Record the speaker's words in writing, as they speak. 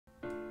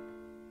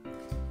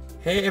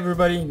Hey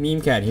everybody, Meme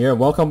Cat here.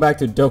 Welcome back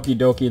to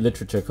Doki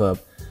Literature Club.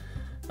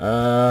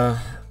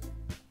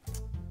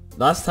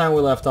 Last time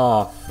we left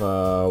off,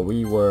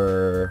 we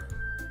were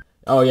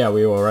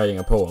writing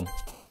a poem.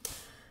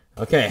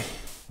 Okay,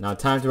 now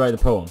time to write the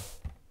poem.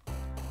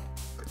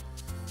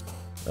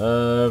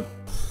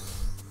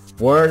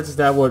 Words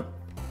that would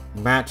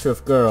match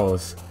with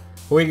girls.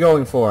 Who are we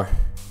going for?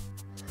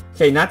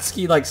 Okay,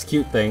 Natsuki likes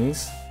cute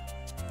things.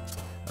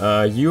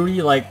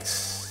 Yuri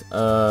likes,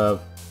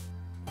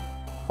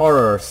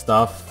 horror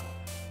stuff.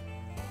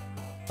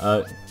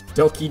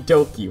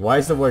 Doki. Why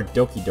is the word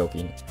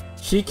Doki?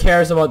 She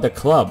cares about the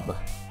club.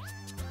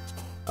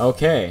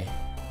 Okay.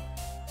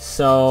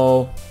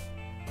 So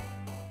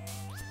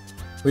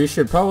we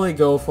should probably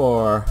go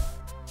for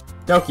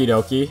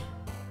Doki.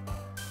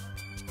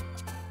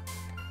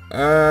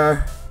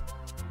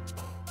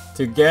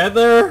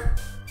 Together?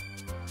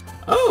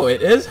 Oh,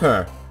 it is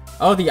her.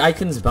 Oh, the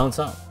icons bounce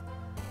up.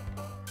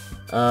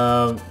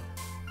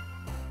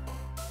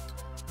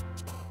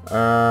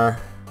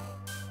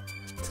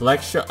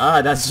 Intellectual.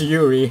 Ah, that's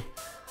Yuri.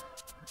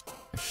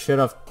 I should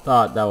have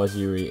thought that was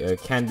Yuri.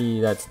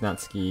 Candy, that's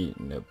Natsuki.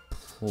 Nope.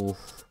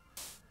 Oof.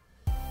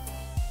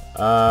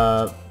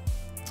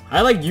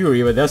 I like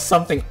Yuri, but there's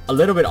something a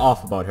little bit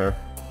off about her.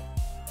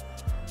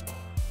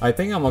 I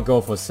think I'm gonna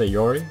go for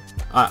Sayori.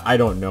 I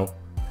don't know.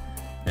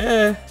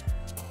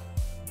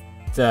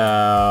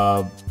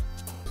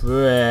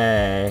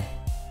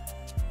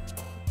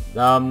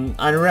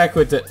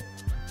 Unrequited.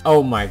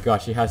 Oh my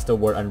gosh, she has the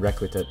word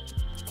unrequited.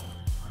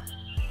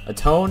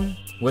 Atone,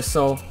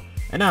 whistle,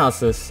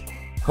 analysis,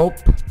 hope,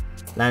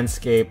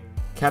 landscape,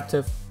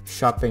 captive,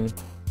 shopping,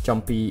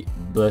 jumpy,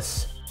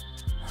 bliss,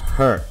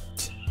 hurt.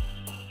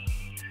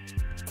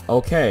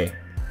 Okay.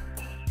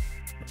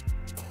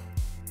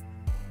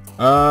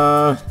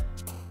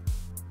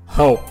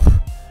 Hope.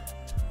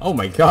 Oh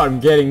my god, I'm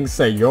getting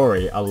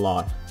Sayori a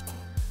lot.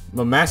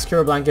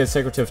 Mascara, blanket,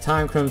 secretive,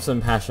 time,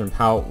 crimson, passion,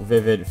 pout,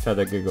 vivid,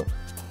 feather, giggle.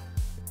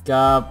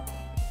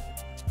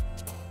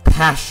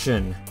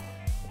 Passion.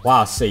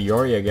 Wow,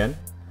 Sayori again.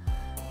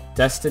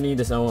 Destiny,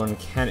 disown,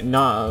 can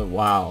not.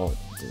 Wow.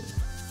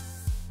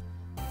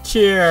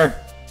 Cheer.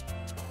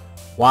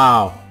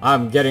 Wow,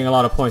 I'm getting a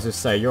lot of points with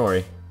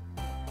Sayori.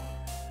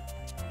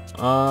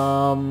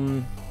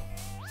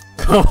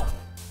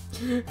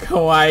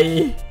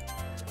 Kawaii.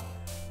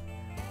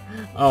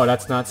 Oh,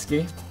 that's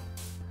Natsuki.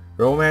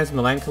 Romance,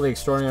 melancholy,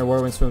 extraordinary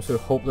whirlwind swimsuit,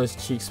 hopeless,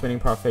 cheek spinning,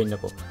 parfait,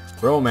 nipple.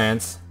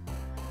 Romance.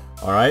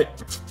 Alright.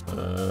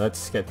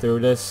 Let's get through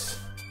this.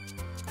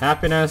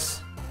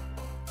 Happiness.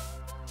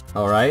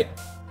 Alright.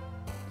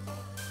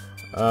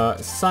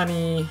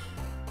 Sunny.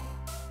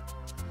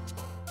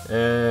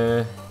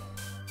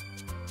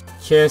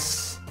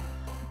 Kiss.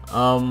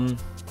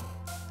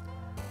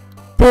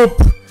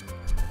 Boop.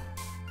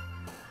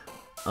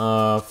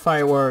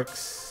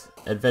 Fireworks.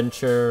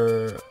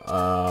 Adventure.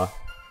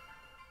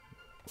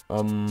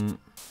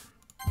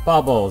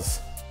 Bubbles.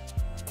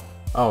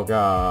 Oh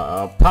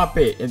god.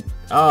 Puppy.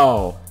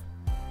 Oh.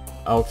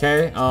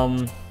 Okay.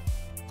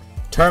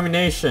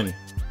 Termination.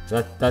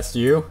 That's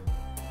you.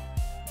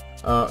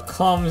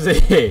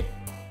 Clumsy.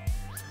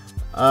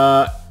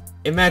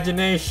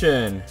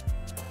 Imagination.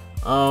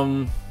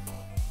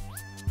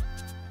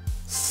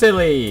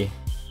 Silly.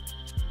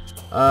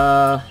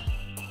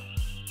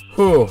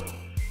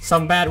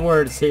 Some bad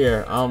words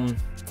here.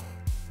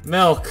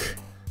 Milk.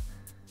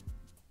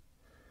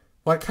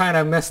 What kind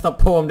of messed up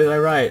poem did I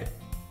write?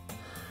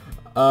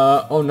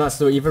 Oh nuts,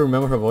 do I even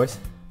remember her voice?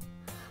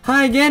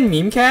 Hi again,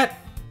 Meme Cat!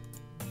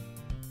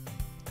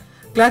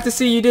 Glad to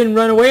see you didn't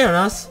run away on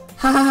us!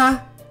 Ha ha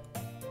ha!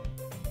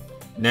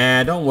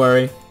 Nah, don't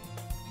worry.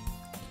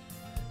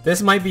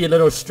 This might be a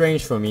little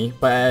strange for me,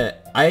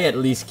 but I at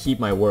least keep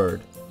my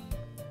word.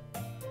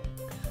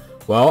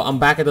 Well, I'm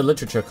back at the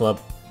literature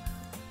club.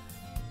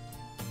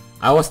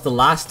 I was the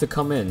last to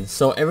come in,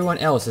 so everyone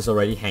else is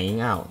already hanging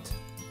out.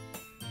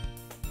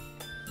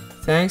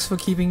 Thanks for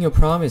keeping your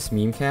promise,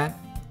 Meme Cat.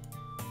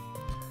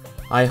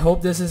 I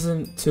hope this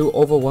isn't too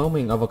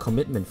overwhelming of a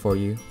commitment for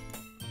you.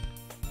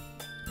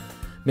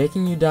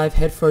 Making you dive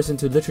headfirst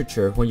into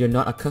literature when you're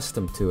not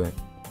accustomed to it.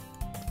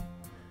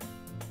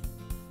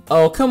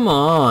 Oh, come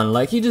on,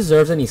 like he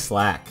deserves any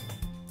slack.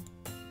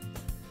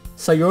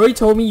 Sayori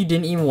told me you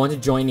didn't even want to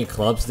join any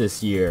clubs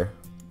this year.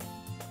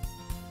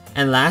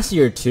 And last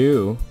year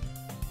too.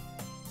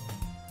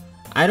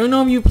 I don't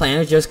know if you plan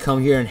to just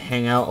come here and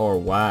hang out or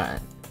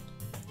what.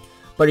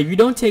 But if you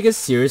don't take it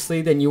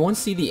seriously, then you won't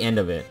see the end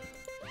of it.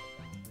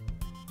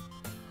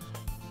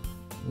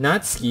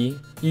 Natsuki,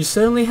 you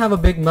certainly have a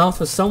big mouth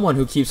for someone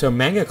who keeps her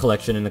manga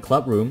collection in the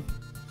club room.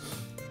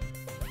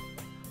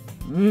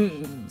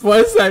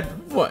 What is that?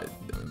 What?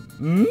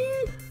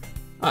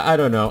 I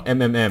don't know.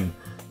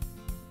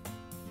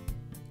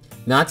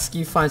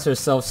 Natsuki finds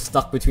herself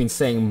stuck between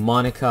saying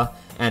Monica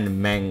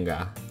and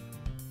manga.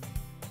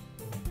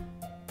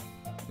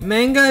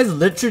 Manga is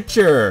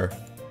literature!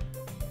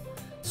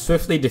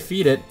 Swiftly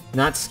defeated,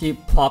 Natsuki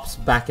plops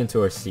back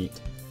into her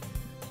seat.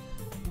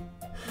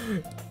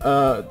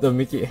 The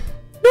Mickey...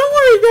 Don't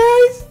worry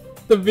guys!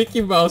 The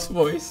Mickey Mouse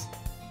voice.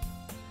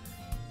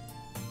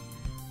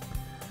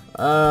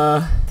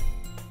 Meme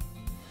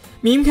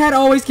Cat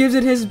always gives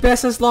it his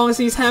best as long as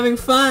he's having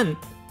fun.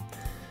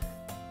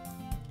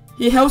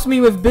 He helps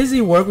me with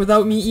busy work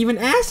without me even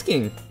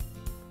asking.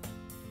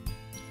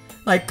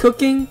 Like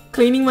cooking,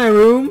 cleaning my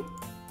room.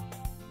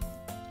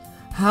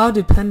 How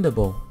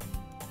dependable.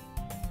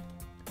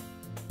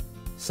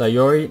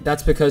 Sayori,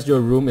 that's because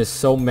your room is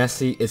so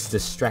messy it's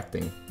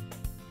distracting.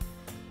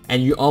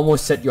 And you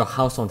almost set your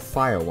house on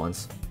fire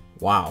once.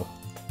 Wow.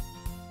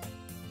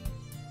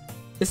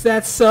 Is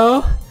that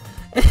so?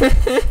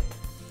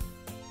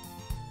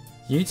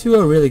 You two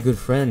are really good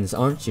friends,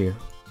 aren't you?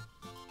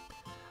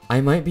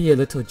 I might be a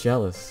little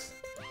jealous.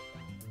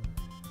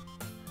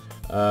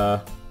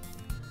 How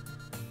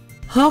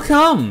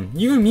come?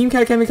 You and Meme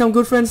Cat can become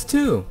good friends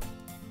too.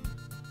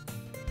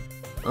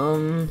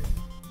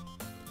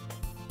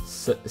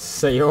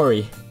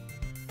 Sayori.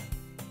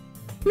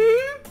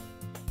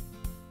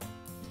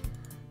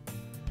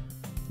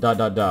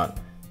 Dot.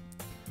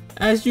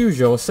 As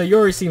usual,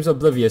 Sayori seems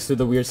oblivious to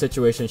the weird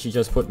situation she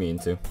just put me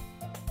into.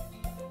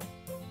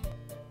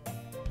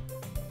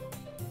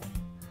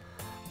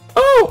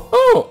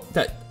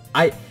 That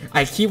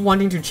I keep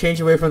wanting to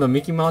change away from the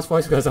Mickey Mouse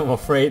voice because I'm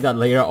afraid that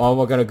later on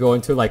we're gonna go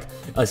into like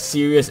a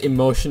serious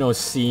emotional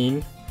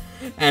scene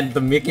and the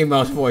Mickey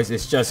Mouse voice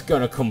is just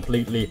gonna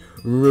completely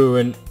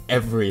ruin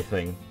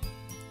everything.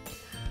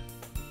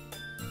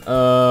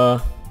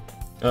 A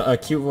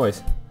cute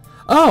voice.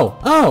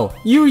 Oh,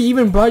 Yuri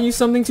even brought you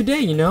something today,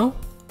 you know?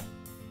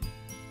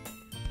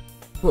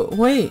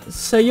 Wait,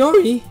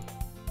 Sayori?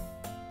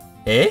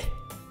 Eh?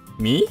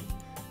 Me?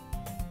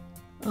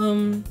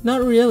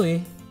 Not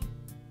really.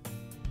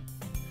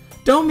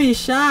 Don't be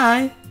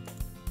shy.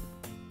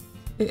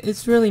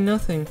 It's really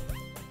nothing.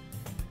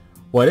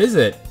 What is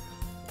it?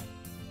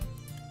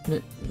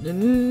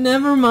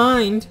 Never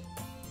mind.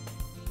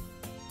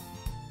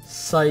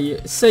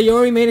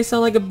 Sayori made it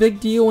sound like a big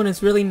deal when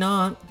it's really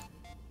not.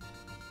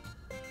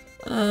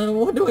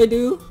 What do I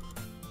do?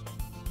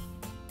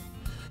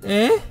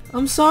 Eh?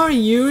 I'm sorry,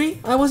 Yuri.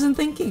 I wasn't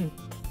thinking.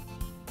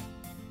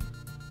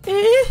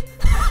 Eh?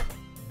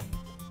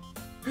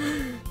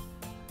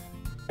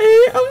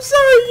 I'm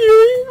sorry,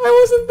 Yuri. I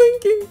wasn't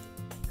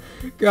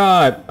thinking.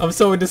 God, I'm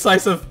so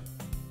indecisive.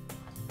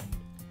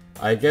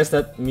 I guess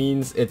that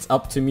means it's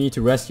up to me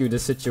to rescue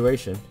this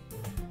situation.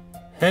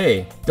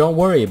 Hey, don't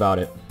worry about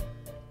it.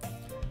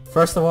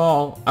 First of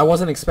all, I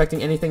wasn't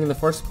expecting anything in the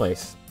first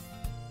place.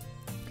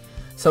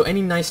 So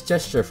any nice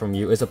gesture from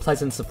you is a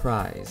pleasant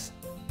surprise.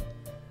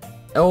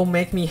 It will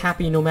make me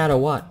happy no matter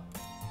what.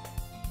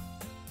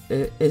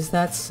 Is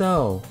that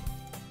so?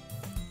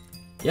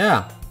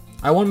 Yeah.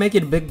 I won't make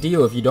it a big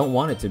deal if you don't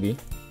want it to be.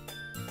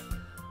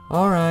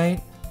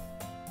 Alright.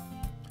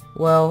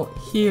 Well,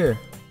 here.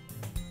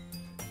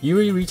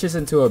 Yuri reaches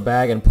into her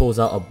bag and pulls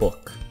out a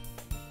book.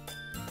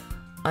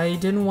 I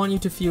didn't want you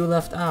to feel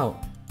left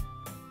out.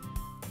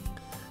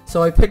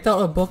 So I picked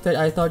out a book that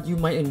I thought you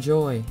might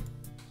enjoy.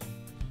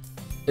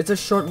 It's a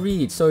short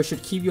read, so it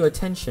should keep your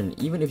attention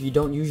even if you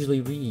don't usually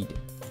read.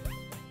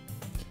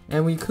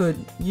 And we could,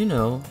 you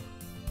know,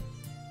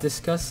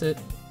 discuss it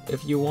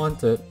if you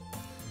wanted.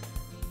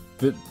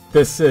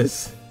 This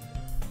is...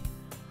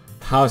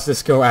 How's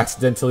this girl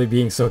accidentally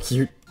being so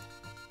cute?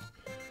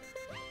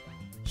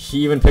 She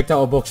even picked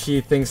out a book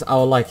she thinks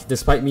I'll like,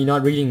 despite me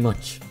not reading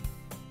much.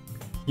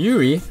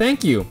 Yuri,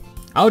 thank you.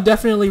 I'll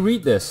definitely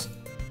read this.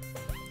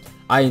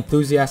 I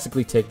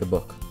enthusiastically take the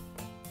book.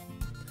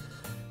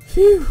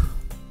 Phew.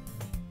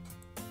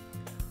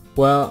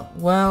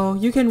 Well,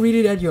 you can read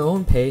it at your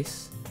own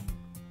pace.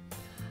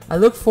 I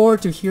look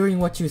forward to hearing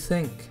what you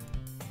think.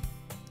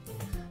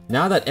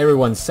 Now that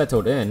everyone's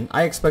settled in,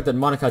 I expected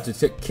Monica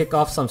to kick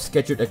off some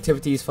scheduled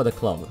activities for the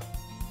club.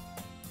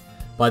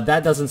 But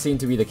that doesn't seem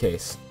to be the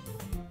case.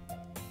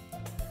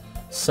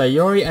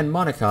 Sayori and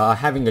Monica are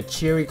having a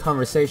cheery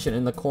conversation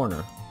in the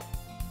corner.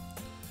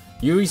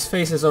 Yuri's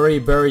face is already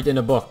buried in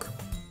a book.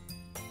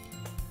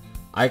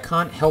 I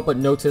can't help but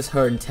notice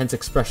her intense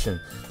expression,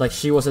 like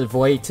she was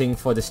waiting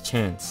for this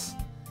chance.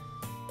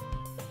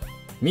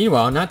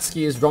 Meanwhile,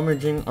 Natsuki is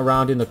rummaging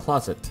around in the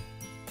closet.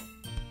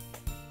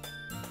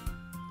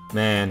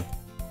 Man.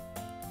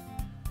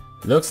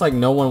 Looks like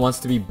no one wants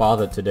to be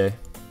bothered today.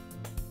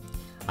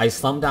 I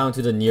slump down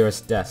to the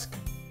nearest desk.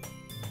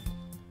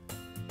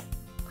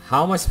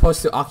 How am I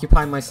supposed to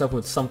occupy myself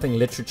with something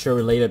literature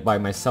related by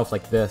myself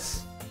like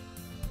this?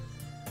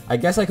 I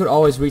guess I could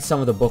always read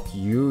some of the book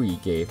Yuri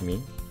gave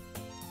me.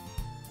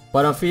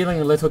 But I'm feeling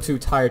a little too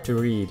tired to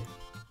read.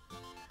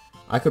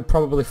 I could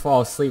probably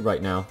fall asleep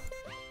right now.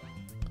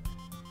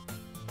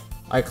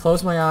 I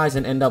close my eyes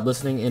and end up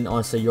listening in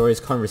on Sayori's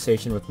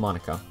conversation with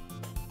Monica.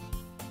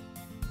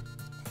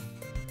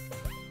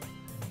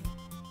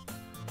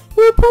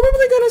 We're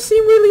probably gonna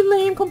seem really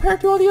lame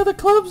compared to all the other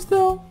clubs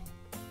though.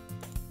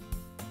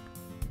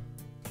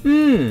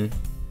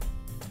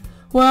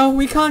 Well,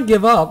 we can't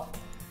give up.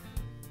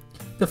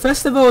 The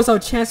festival is our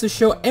chance to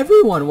show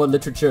everyone what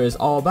literature is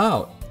all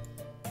about.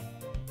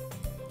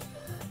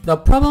 The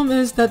problem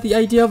is that the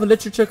idea of a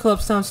literature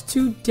club sounds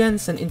too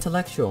dense and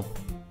intellectual.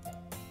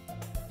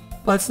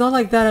 But it's not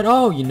like that at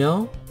all, you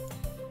know?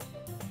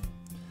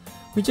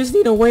 We just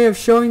need a way of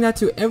showing that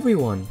to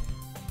everyone.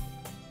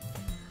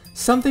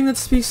 Something that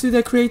speaks to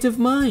their creative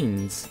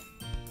minds.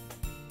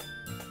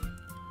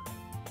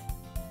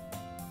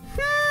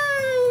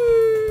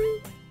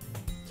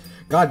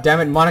 God damn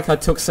it, Monica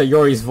took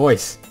Sayori's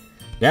voice.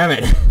 Damn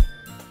it.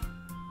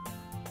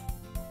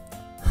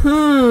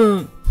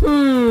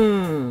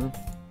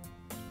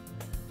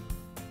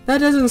 That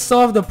doesn't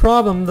solve the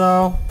problem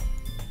though.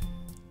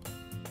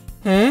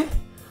 Eh?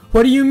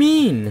 What do you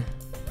mean?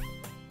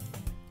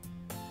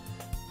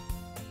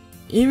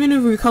 Even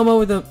if we come up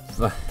with a...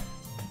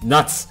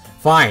 Nuts!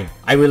 Fine,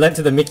 I relent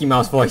to the Mickey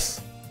Mouse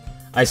voice.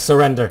 I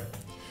surrender.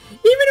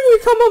 Even if we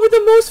come up with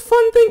the most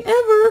fun thing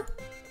ever,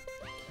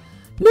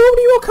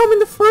 nobody will come in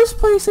the first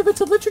place if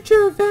it's a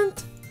literature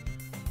event.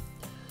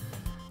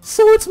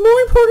 So it's more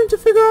important to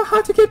figure out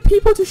how to get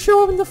people to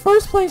show up in the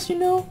first place, you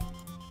know.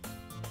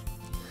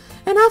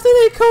 And after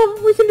they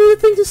come, we can do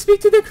the thing to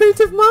speak to their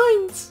creative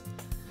minds.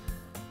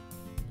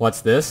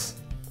 What's this?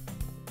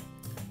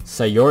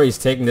 Sayori's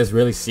taking this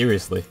really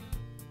seriously.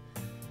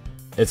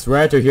 It's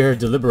rare to hear her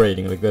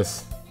deliberating like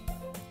this.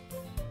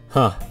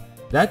 Huh.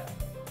 That's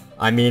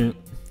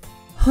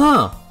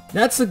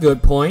a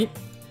good point.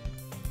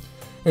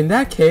 In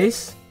that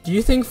case, do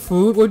you think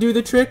food will do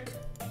the trick?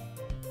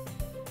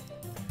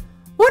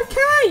 What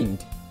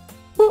kind?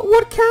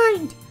 What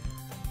kind?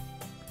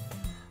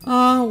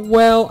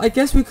 Well, I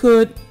guess we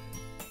could...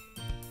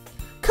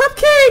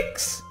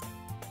 Cupcakes!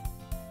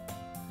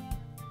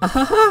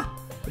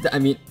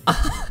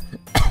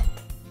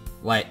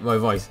 Wait, my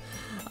voice.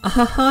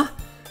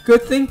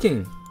 Good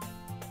thinking.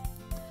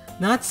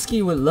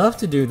 Natsuki would love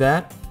to do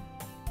that.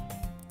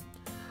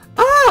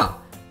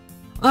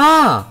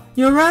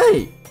 You're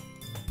right.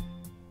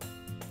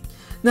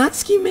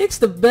 Natsuki makes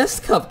the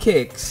best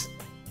cupcakes.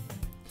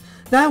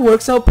 That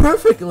works out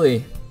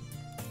perfectly.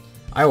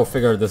 I will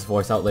figure this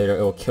voice out later.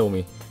 It will kill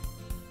me.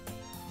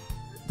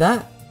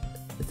 That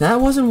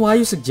wasn't why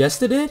you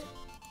suggested it?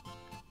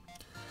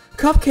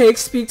 Cupcakes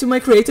speak to my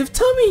creative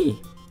tummy.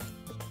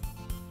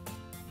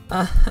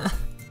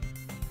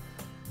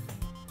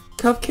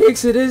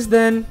 Cupcakes it is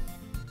then.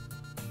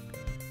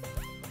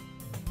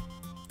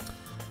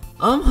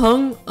 I'm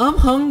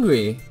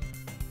hungry.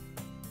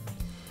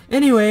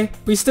 Anyway,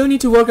 we still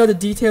need to work out the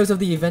details of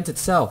the event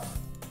itself.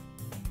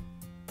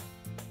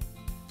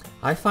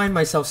 I find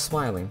myself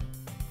smiling.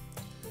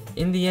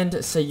 In the end,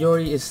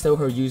 Sayori is still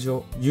her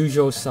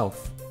usual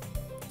self.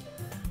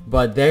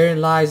 But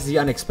therein lies the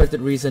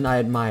unexpected reason I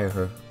admire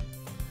her.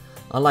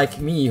 Unlike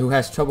me, who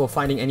has trouble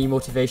finding any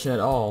motivation at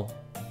all,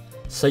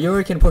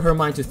 Sayori can put her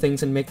mind to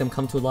things and make them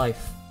come to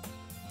life.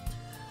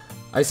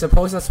 I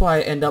suppose that's why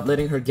I end up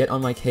letting her get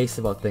on my case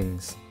about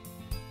things.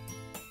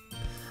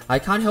 I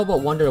can't help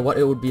but wonder what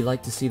it would be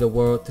like to see the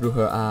world through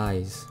her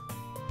eyes.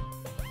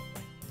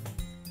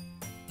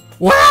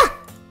 What?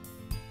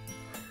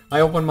 I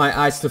open my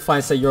eyes to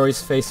find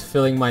Sayori's face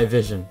filling my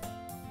vision.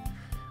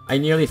 I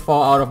nearly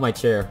fall out of my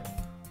chair.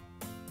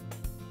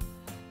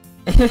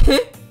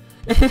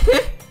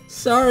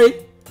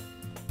 Sorry.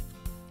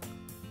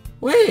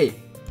 Wait.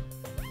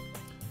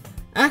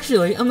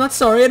 Actually, I'm not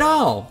sorry at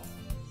all.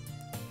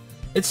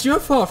 It's your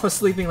fault for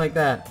sleeping like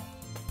that.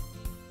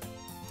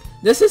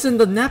 This isn't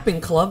the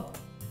napping club.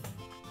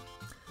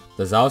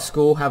 Does our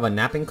school have a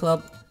napping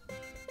club?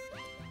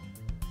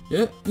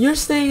 You're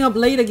staying up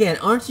late again,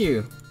 aren't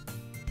you?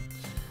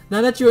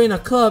 Now that you're in a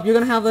club, you're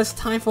gonna have less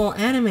time for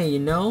anime, you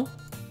know?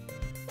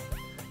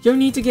 You'll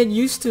need to get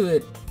used to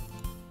it.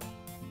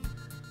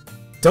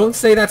 Don't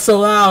say that so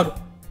loud!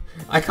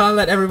 I can't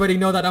let everybody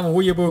know that I'm a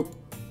weeaboo.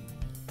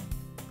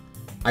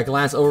 I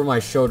glance over my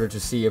shoulder to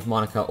see if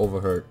Monica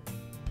overheard.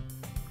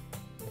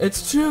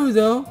 It's true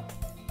though.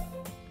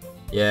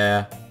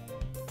 Yeah.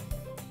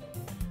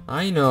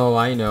 I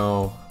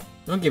know.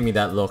 Don't give me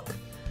that look.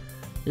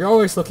 You're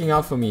always looking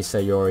out for me,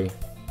 Sayori.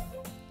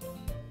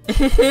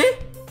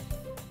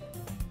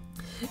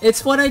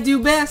 It's what I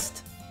do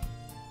best.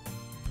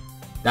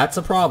 That's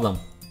a problem.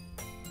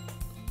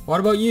 What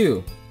about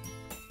you?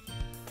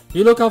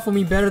 You look out for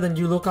me better than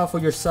you look out for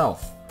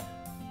yourself.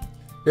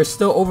 You're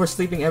still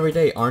oversleeping every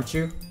day, aren't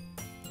you?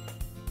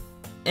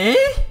 Eh?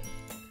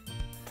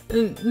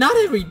 Not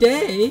every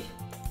day.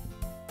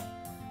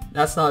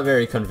 That's not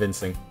very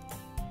convincing.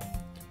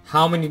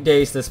 How many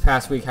days this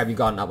past week have you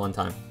gotten up on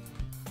time?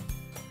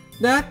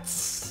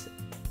 That's...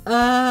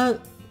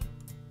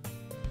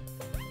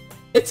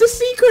 It's a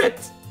secret!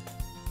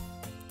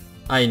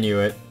 I knew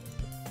it.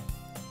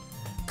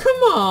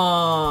 Come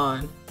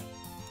on!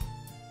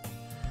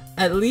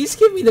 At least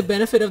give me the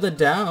benefit of the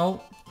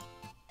doubt.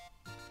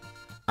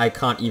 I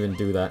can't even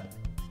do that.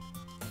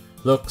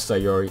 Look,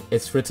 Sayori,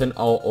 it's written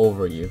all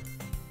over you.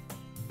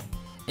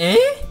 Eh?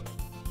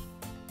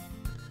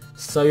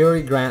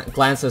 Sayori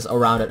glances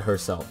around at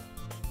herself.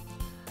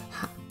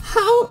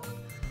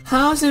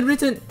 How is it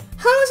written?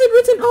 How is it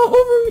written all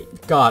over me?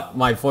 God,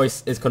 my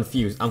voice is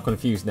confused. I'm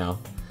confused now.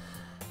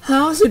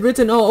 How is it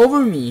written all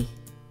over me?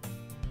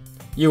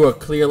 You were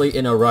clearly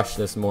in a rush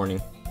this morning.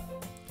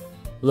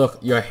 Look,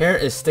 your hair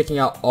is sticking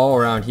out all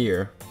around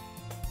here.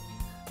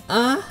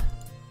 I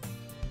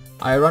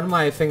run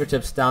my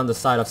fingertips down the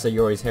side of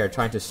Sayori's hair,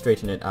 trying to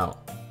straighten it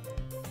out.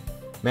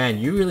 Man,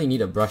 you really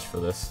need a brush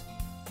for this.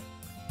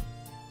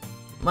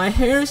 My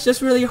hair is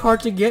just really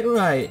hard to get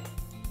right.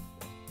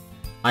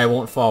 I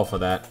won't fall for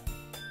that.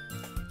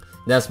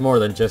 That's more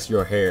than just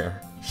your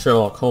hair.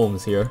 Sherlock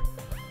Holmes here.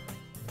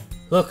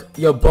 Look,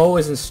 your bow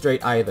isn't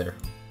straight either.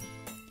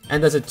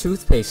 And there's a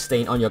toothpaste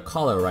stain on your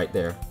collar right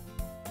there.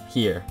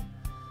 Here.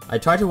 I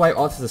tried to wipe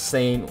off the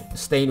stain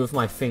with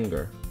my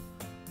finger.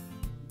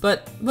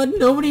 But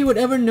nobody would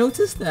ever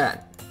notice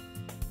that.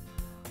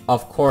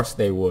 Of course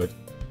they would.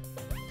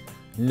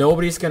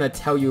 Nobody's gonna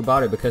tell you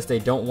about it because they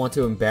don't want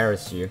to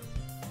embarrass you.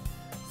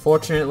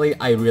 Fortunately,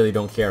 I really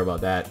don't care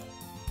about that.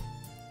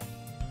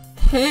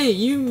 Hey,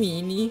 you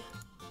meanie.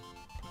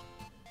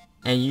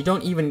 And you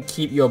don't even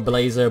keep your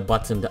blazer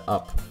buttoned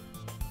up.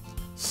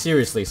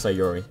 Seriously,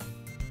 Sayori.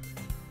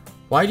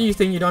 Why do you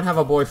think you don't have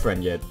a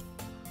boyfriend yet?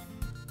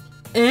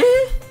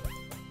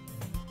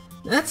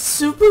 That's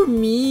super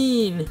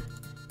mean.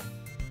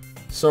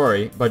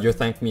 Sorry, but you'll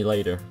thank me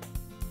later.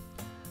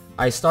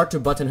 I start to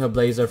button her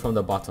blazer from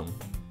the bottom.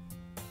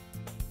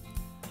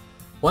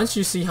 Once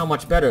you see how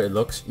much better it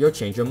looks, you'll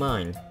change your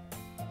mind.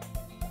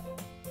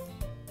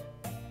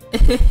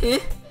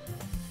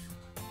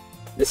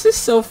 This is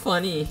so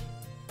funny.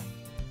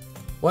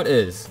 What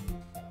is?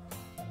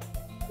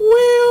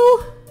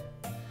 Well...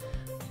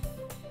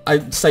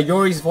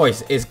 Sayori's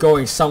voice is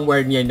going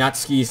somewhere near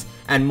Natsuki's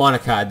and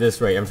Monica at this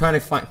rate. I'm trying to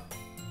find...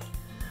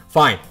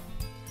 Fine.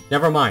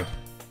 Never mind.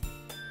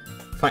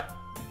 Fine.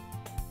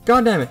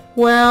 God damn it.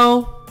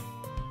 Well...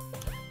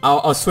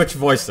 I'll switch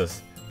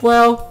voices.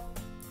 Well...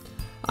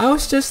 I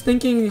was just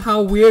thinking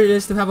how weird it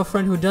is to have a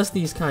friend who does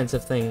these kinds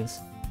of things.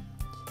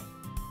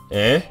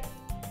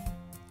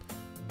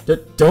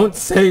 Don't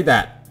say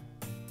that.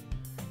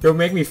 You'll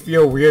make me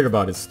feel weird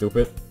about it,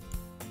 stupid.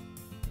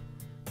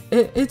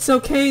 It's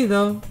okay,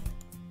 though.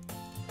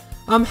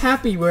 I'm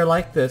happy we're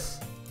like this.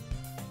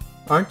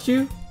 Aren't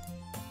you?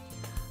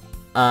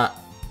 I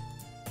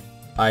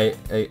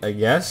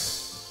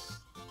guess?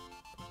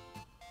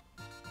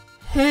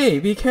 Hey,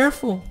 be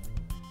careful.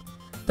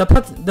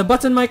 The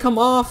button might come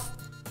off.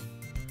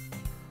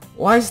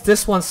 Why is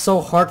this one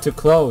so hard to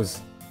close?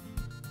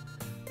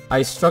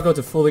 I struggle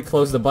to fully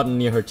close the button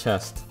near her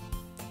chest.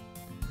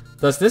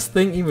 Does this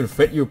thing even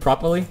fit you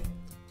properly?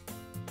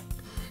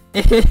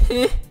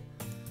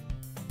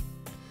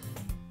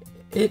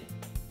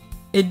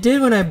 It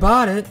did when I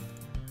bought it.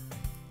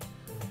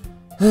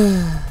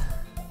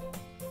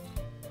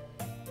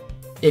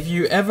 If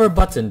you ever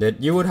buttoned it,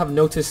 you would have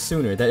noticed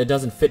sooner that it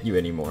doesn't fit you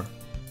anymore.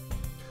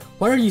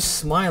 What are you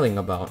smiling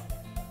about?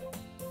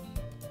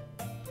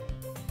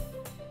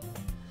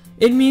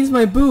 It means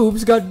my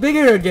boobs got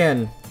bigger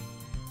again.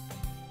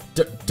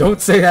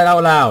 Don't say that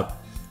out loud.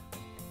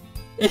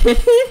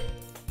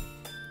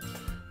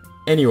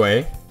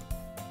 Anyway,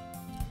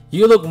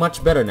 you look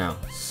much better now,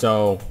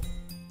 so...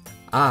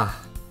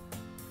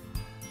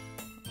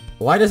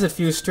 Why does it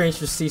feel strange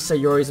to see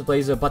Sayori's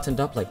blazer buttoned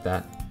up like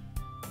that?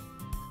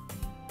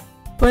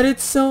 But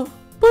it's so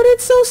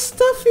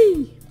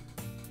stuffy!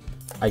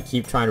 I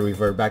keep trying to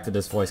revert back to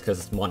this voice because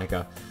it's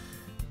Monica.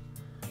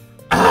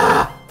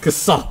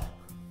 Kasa!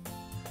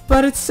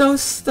 But it's so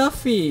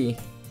stuffy!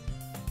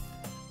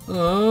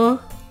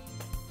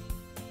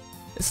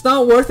 It's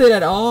not worth it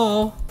at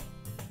all!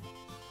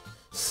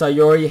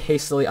 Sayori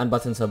hastily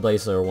unbuttons her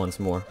blazer once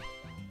more.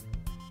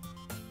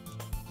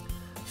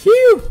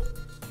 Phew!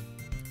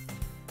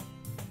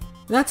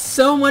 That's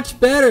so much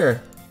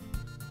better!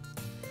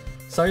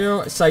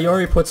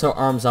 Sayori puts her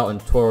arms out and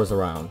twirls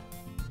around.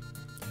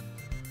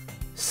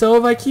 So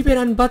if I keep it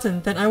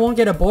unbuttoned, then I won't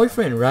get a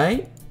boyfriend,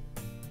 right?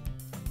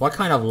 What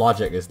kind of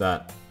logic is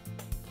that?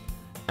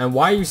 And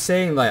why are you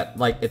saying that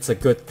like it's a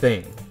good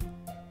thing?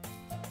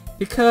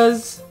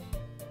 Because...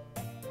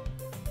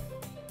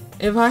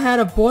 if I had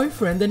a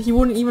boyfriend, then he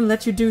wouldn't even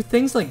let you do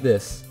things like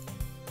this.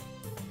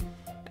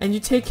 And you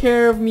take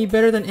care of me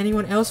better than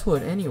anyone else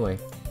would anyway.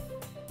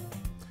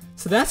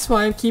 So that's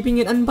why I'm keeping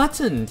it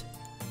unbuttoned.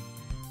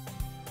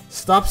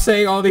 Stop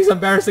saying all these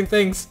embarrassing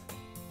things.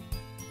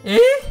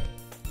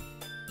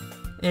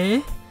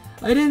 I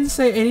didn't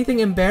say anything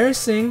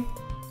embarrassing.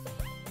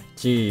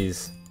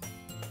 Jeez.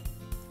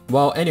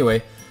 Well,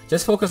 anyway,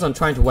 just focus on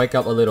trying to wake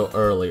up a little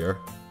earlier.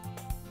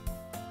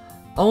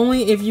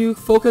 Only if you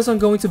focus on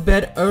going to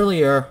bed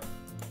earlier.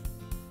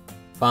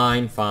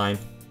 Fine, fine.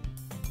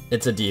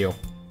 It's a deal.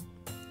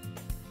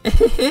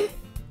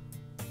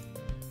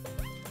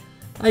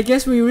 I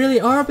guess we really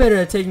are better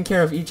at taking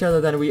care of each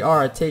other than we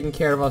are at taking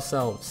care of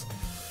ourselves.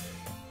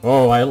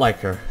 Oh, I like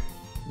her.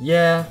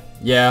 Yeah,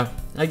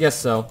 I guess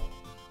so.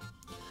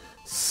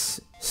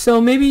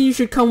 So maybe you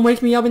should come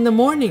wake me up in the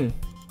morning.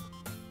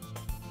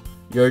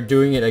 You're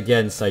doing it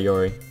again,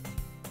 Sayori.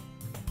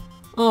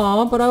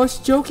 Aw, but I was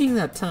joking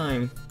that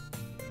time.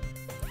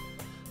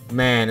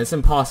 Man, it's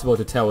impossible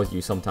to tell with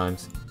you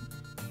sometimes.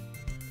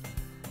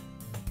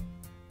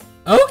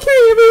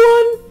 Okay,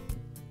 everyone!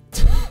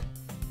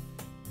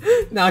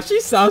 Now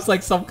she sounds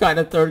like some kind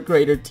of third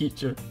grader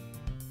teacher.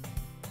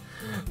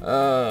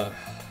 Okay,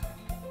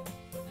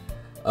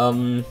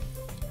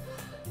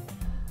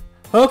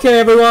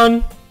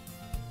 everyone.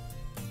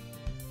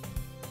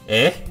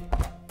 Eh?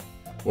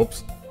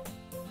 Whoops.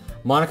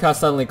 Monica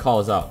suddenly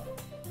calls out.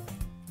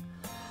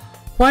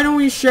 Why don't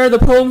we share the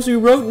poems we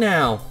wrote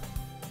now?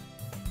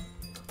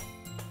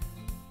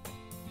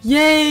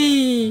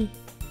 Yay!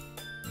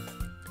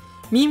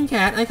 Meme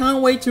Cat, I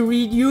can't wait to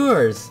read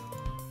yours.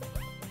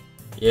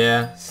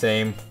 Yeah,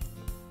 same.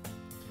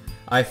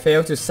 I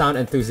fail to sound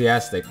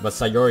enthusiastic, but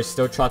Sayori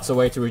still trots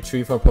away to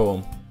retrieve her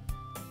poem.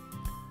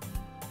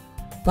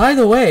 By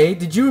the way,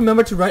 did you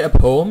remember to write a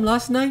poem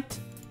last night?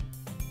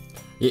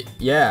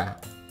 Yeah.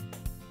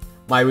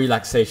 My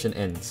relaxation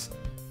ends.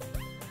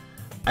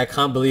 I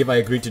can't believe I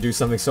agreed to do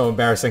something so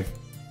embarrassing.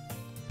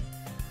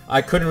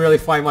 I couldn't really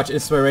find much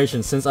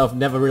inspiration since I've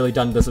never really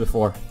done this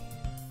before.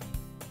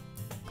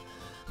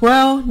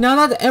 Well,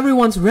 now that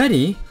everyone's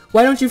ready,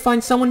 why don't you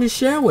find someone to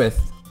share with?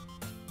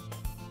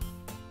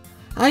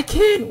 I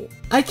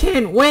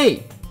can't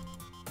wait!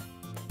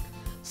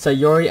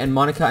 Sayori and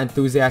Monica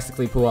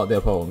enthusiastically pull out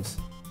their poems.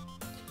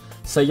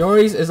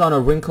 Sayori's is on a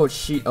wrinkled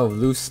sheet of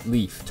loose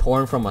leaf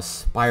torn from a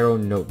spiral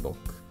notebook.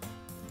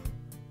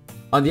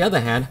 On the other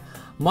hand,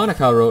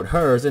 Monica wrote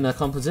hers in a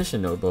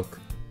composition notebook.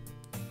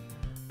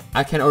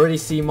 I can already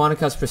see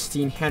Monica's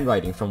pristine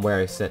handwriting from where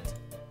I sit.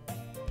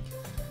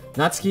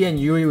 Natsuki and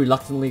Yuri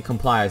reluctantly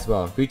comply as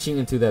well, reaching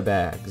into their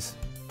bags.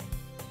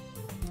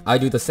 I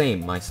do the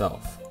same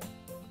myself.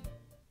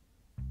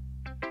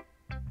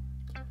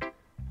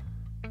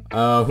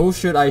 Who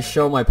should I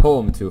show my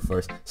poem to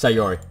first?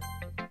 Sayori.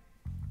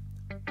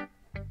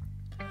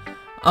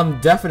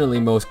 I'm definitely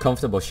most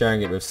comfortable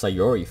sharing it with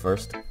Sayori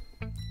first.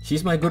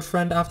 She's my good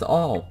friend after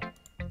all.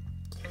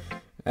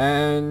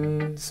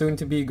 And soon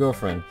to be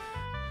girlfriend.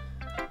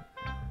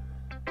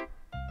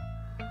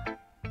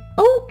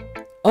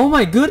 Oh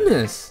my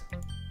goodness!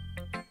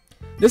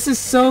 This is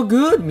so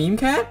good, Meme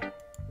Cat!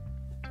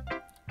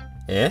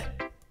 Eh?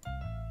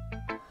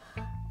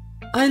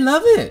 I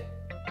love it!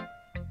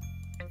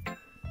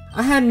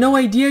 I had no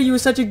idea you were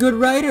such a good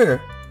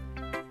writer!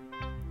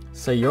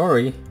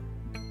 Sayori?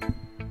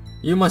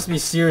 You must be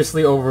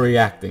seriously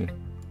overreacting.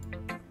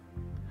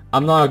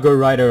 I'm not a good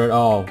writer at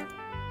all.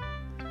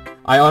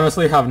 I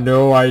honestly have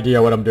no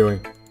idea what I'm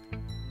doing.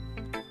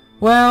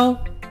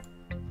 Well,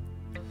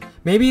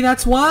 maybe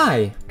that's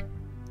why.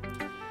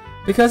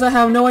 Because I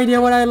have no idea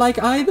what I like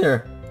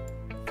either.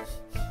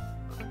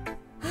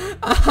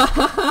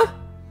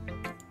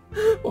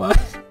 What?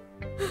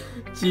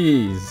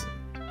 Jeez.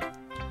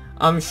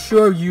 I'm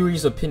sure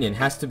Yuri's opinion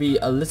has to be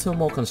a little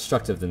more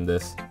constructive than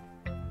this.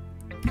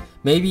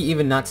 Maybe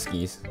even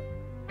Natsuki's.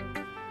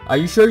 Are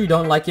you sure you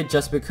don't like it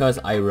just because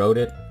I wrote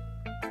it?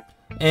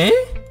 Eh?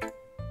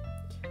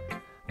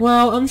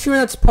 Well, I'm sure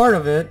that's part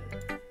of it.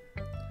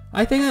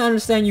 I think I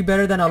understand you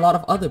better than a lot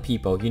of other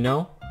people, you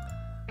know?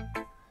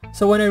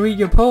 So when I read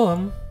your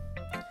poem,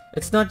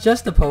 it's not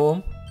just a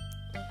poem.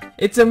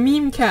 It's a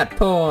Meme Cat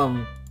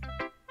poem!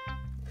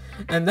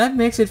 And that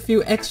makes it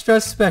feel extra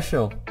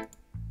special.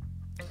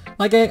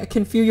 Like I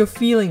can feel your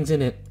feelings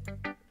in it.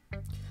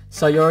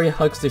 Sayori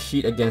hugs the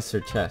sheet against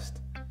her chest.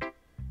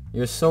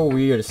 You're so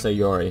weird,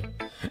 Sayori.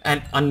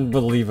 And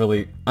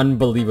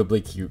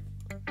unbelievably cute.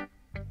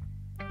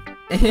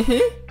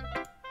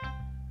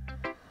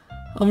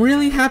 I'm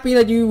really happy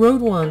that you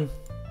wrote one.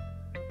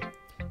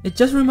 It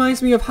just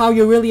reminds me of how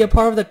you're really a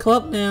part of the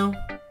club now.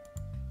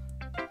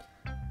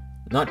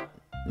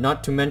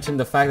 Not to mention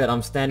the fact that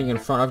I'm standing in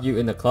front of you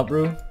in the club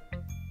room.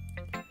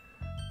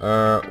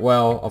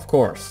 Well, of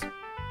course.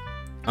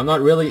 I'm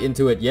not really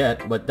into it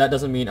yet, but that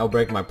doesn't mean I'll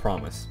break my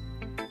promise.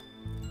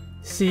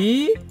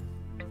 See?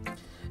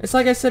 It's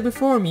like I said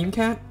before, Meme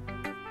Cat.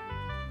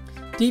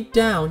 Deep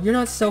down, you're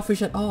not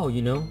selfish at all,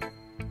 you know?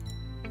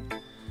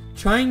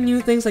 Trying new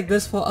things like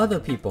this for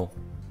other people.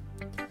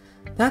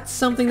 That's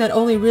something that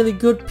only really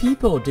good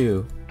people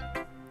do.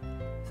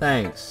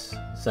 Thanks,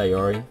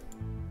 Sayori.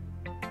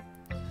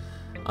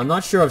 I'm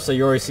not sure if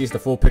Sayori sees the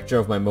full picture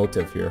of my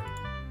motive here.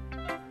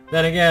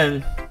 Then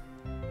again,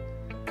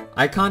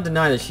 I can't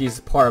deny that she's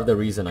part of the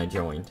reason I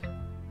joined.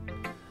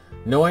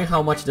 Knowing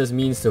how much this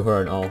means to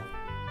her and all.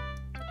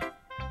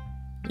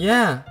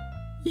 Yeah.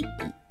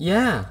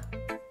 Yeah.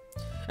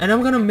 And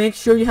I'm gonna make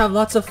sure you have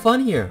lots of fun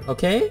here,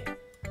 okay?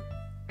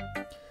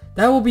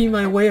 That will be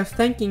my way of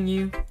thanking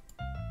you.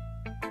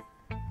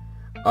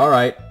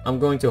 Alright, I'm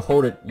going to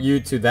hold you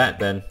to that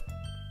then.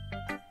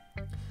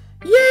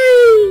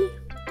 Yay!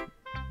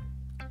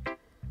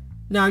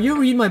 Now you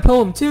read my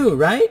poem too,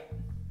 right?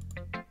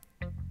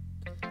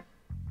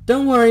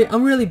 Don't worry,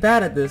 I'm really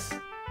bad at this.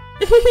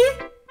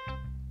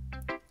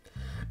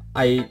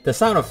 The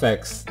sound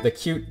effects, the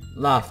cute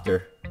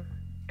laughter.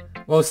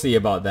 We'll see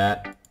about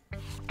that.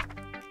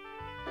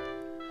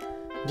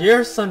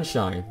 Dear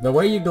sunshine, the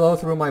way you glow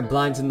through my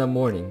blinds in the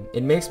morning,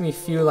 it makes me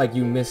feel like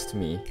you missed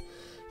me.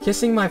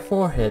 Kissing my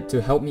forehead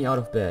to help me out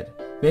of bed,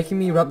 making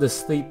me rub the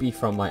sleepy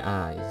from my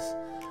eyes.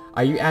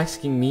 Are you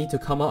asking me to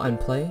come out and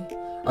play?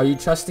 Are you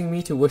trusting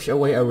me to wish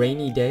away a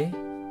rainy day?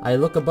 I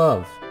look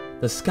above.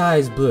 The sky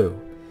is blue.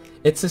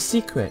 It's a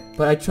secret,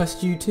 but I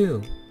trust you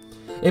too.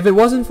 If it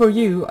wasn't for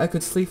you, I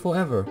could sleep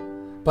forever.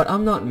 But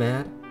I'm not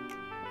mad.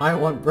 I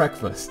want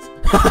breakfast.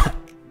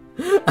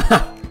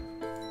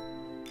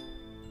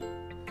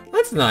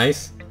 That's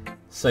nice.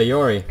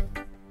 Sayori.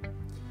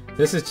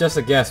 This is just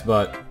a guess,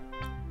 but...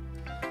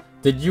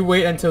 Did you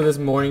wait until this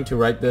morning to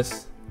write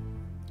this?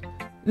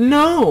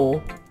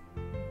 No!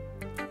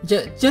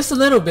 Just a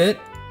little bit.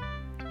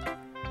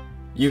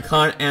 You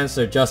can't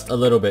answer just a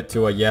little bit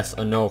to a yes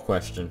or no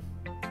question.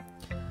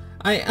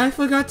 I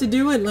forgot to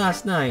do it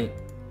last night.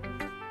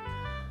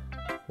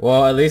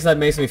 Well, at least that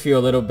makes me feel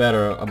a little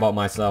better about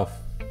myself.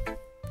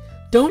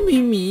 Don't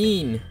be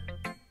mean.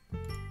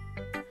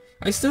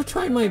 I still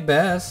tried my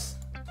best.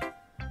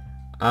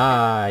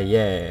 Ah,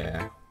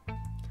 yeah.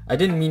 I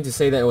didn't mean to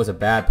say that it was a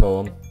bad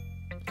poem.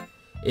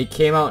 It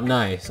came out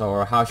nice,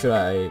 or how should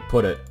I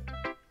put it?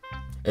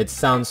 It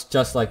sounds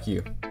just like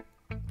you.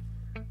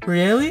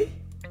 Really?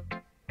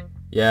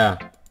 Yeah.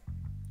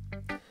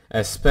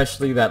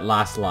 Especially that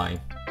last line.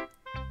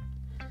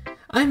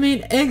 I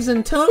made eggs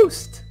and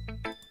toast!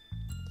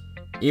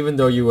 Even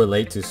though you were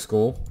late to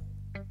school?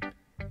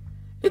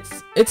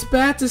 It's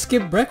bad to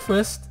skip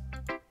breakfast.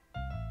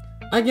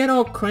 I get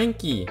all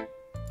cranky.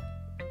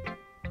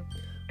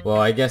 Well,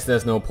 I guess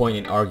there's no point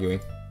in arguing.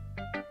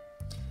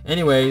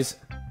 Anyway,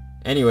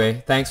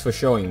 thanks for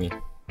showing me.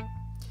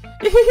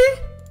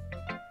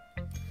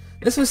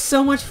 This was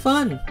so much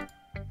fun.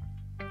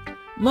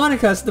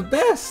 Monica's the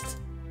best.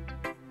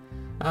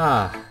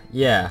 Ah,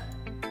 yeah.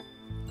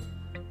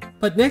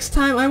 But next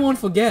time I won't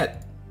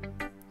forget.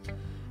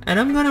 And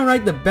I'm gonna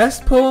write the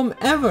best poem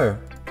ever.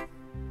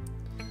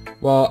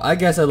 Well, I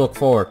guess I look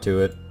forward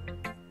to it.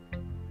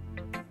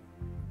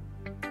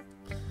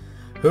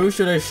 Who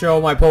should I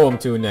show my poem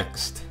to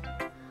next?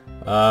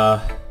 I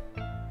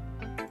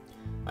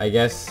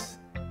guess,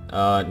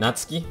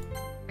 Natsuki?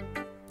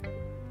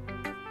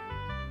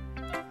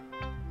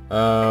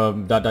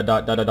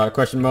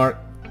 Question mark.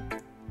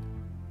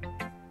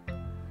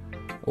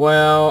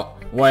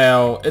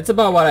 Well, it's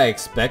about what I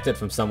expected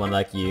from someone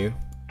like you.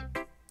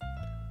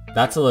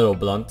 That's a little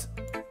blunt.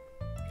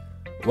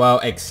 Well,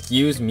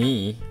 excuse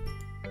me.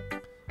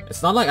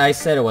 It's not like I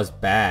said it was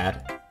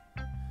bad.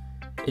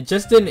 It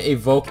just didn't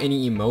evoke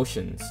any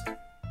emotions.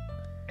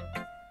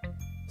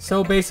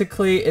 So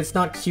basically, it's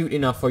not cute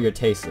enough for your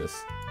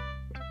tastes.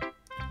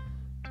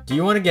 Do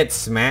you want to get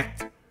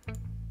smacked?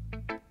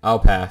 I'll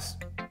pass.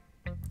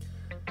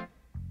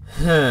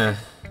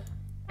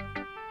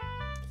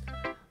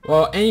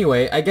 Well,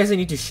 anyway, I guess I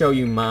need to show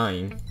you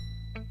mine.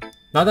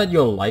 Not that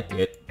you'll like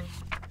it.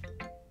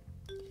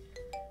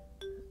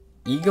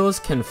 Eagles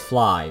can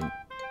fly.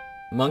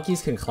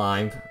 Monkeys can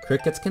climb.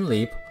 Crickets can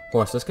leap.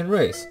 Horses can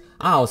race.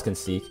 Owls can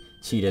seek.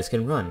 Cheetahs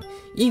can run.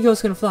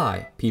 Eagles can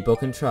fly. People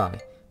can try.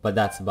 But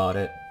that's about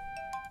it.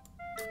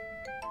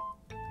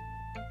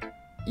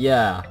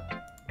 Yeah.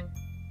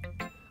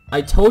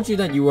 I told you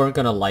that you weren't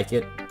gonna like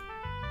it.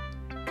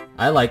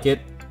 I like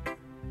it.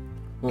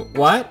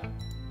 What?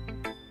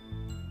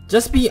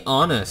 Just be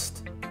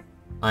honest.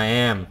 I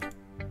am.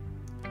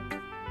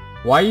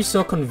 Why are you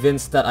so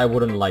convinced that I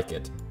wouldn't like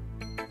it?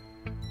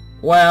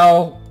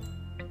 Well,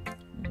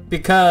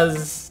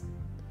 because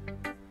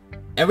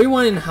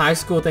everyone in high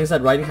school thinks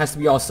that writing has to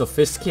be all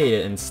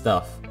sophisticated and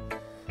stuff.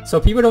 So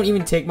people don't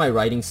even take my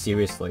writing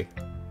seriously.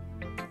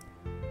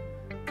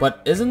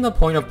 But isn't the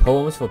point of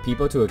poems for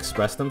people to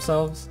express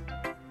themselves?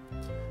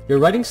 Your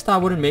writing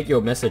style wouldn't make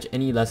your message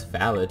any less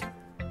valid.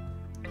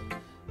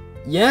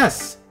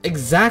 Yes,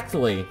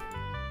 exactly.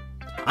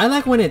 I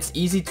like when it's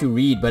easy to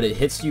read but it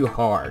hits you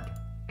hard.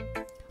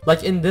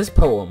 Like in this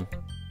poem.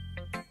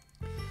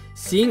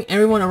 Seeing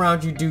everyone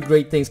around you do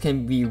great things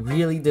can be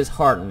really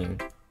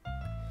disheartening.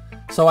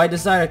 So I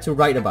decided to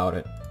write about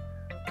it.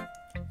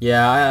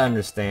 Yeah, I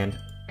understand.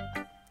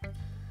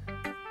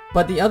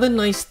 But the other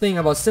nice thing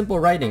about simple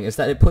writing is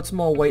that it puts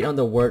more weight on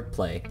the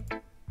wordplay.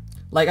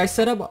 Like I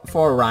set up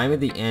for a rhyme at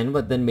the end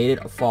but then made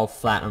it fall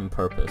flat on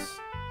purpose.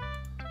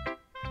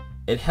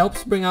 It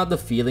helps bring out the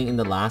feeling in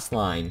the last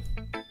line.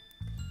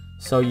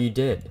 So you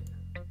did.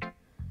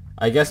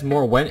 I guess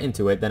more went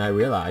into it than I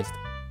realized.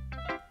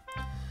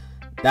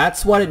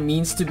 That's what it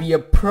means to be a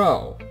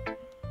pro.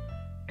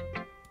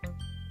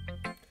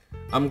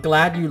 I'm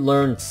glad you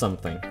learned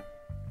something.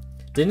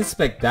 Didn't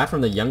expect that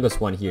from the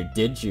youngest one here,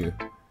 did you?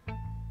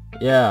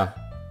 Yeah,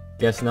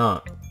 guess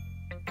not.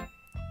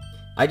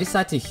 I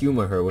decided to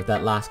humor her with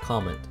that last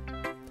comment.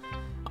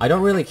 I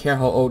don't really care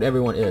how old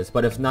everyone is,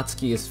 but if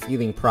Natsuki is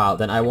feeling proud,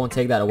 then I won't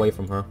take that away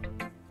from her.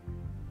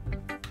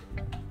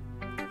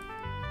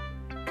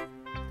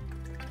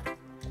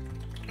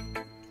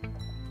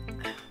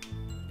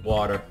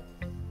 Water.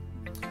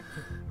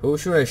 Who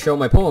should I show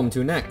my poem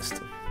to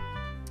next?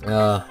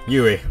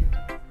 Yuri. ...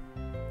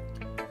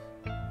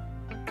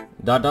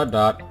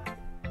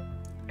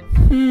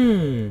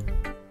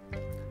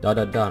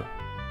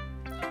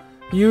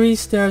 Yuri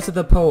stares at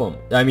the poem.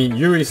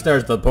 Yuri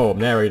stares at the poem.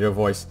 Narrator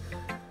voice.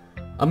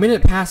 A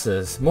minute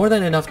passes, more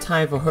than enough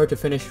time for her to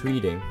finish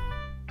reading.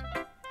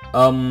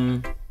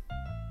 Oh!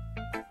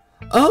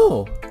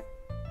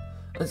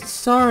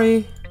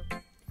 Sorry.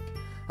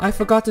 I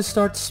forgot to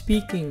start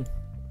speaking.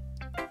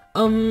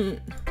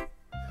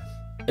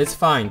 It's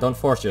fine, don't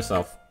force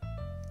yourself.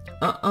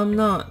 I'm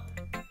not.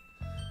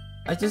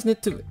 I just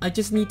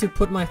need to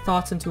put my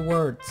thoughts into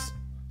words.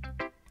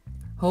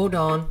 Hold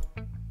on.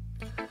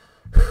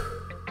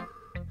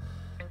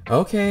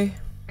 Okay.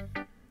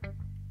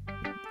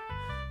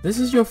 This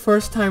is your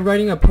first time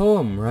writing a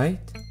poem, right?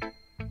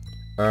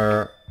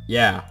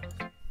 Yeah.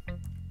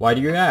 Why do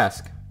you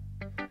ask?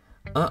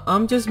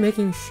 I'm just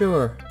making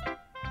sure.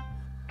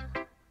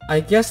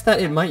 I guess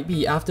that it might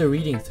be after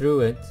reading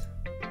through it.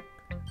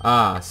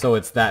 Ah, so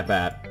it's that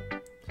bad.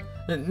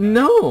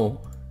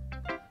 No!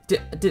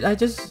 Did I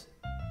just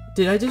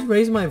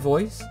raise my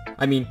voice?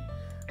 I mean,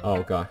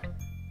 oh god.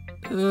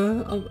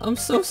 I'm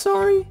so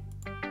sorry.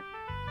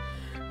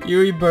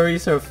 Yuri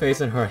buries her face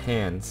in her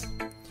hands.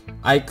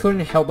 I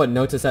couldn't help but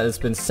notice that it's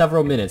been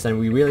several minutes and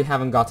we really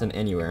haven't gotten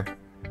anywhere.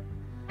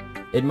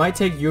 It might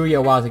take Yuri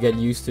a while to get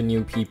used to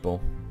new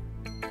people.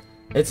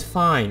 It's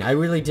fine, I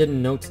really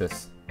didn't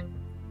notice.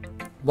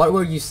 What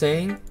were you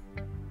saying?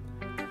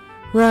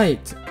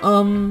 Right,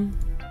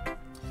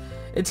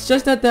 it's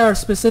just that there are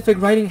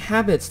specific writing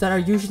habits that are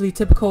usually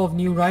typical of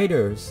new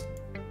writers.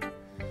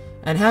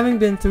 And having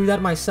been through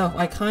that myself,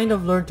 I kind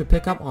of learned to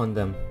pick up on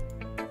them.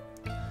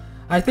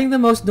 I think the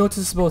most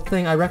noticeable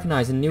thing I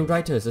recognize in new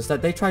writers is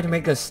that they try to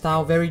make their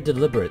style very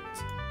deliberate.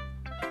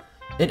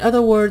 In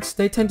other words,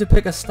 they tend to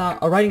pick a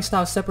writing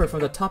style separate from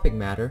the topic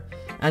matter,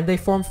 and they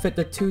form-fit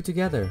the two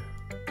together.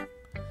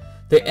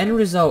 The end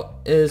result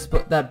is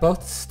that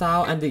both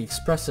style and the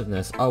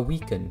expressiveness are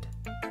weakened.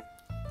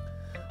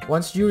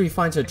 Once Yuri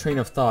finds her train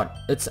of thought,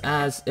 it's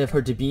as if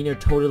her demeanor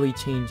totally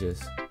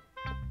changes.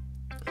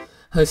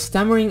 Her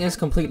stammering is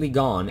completely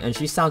gone, and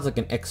she sounds like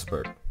an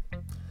expert.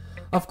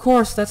 Of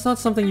course, that's not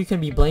something you can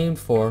be blamed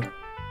for.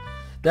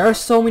 There are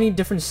so many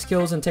different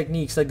skills and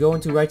techniques that go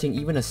into writing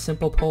even a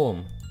simple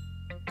poem.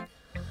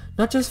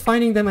 Not just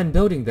finding them and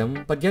building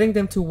them, but getting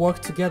them to work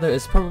together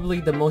is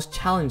probably the most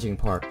challenging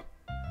part.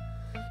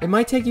 It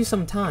might take you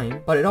some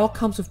time, but it all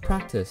comes with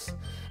practice,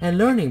 and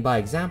learning by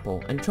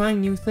example, and trying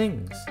new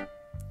things.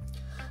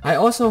 I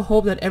also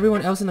hope that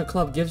everyone else in the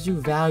club gives you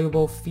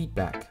valuable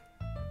feedback.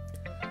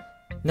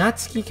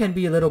 Natsuki can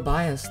be a little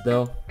biased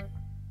though.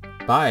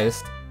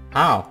 Biased?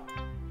 How?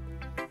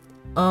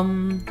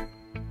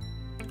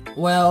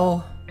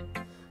 Well,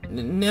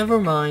 never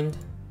mind.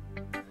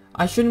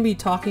 I shouldn't be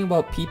talking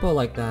about people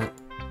like that.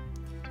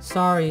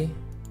 Sorry.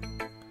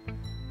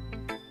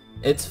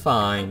 It's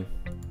fine.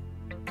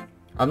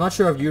 I'm not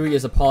sure if Yuri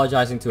is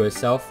apologizing to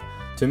herself,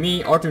 to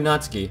me, or to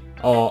Natsuki,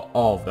 or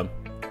all of them.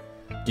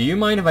 Do you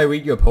mind if I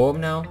read your poem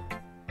now?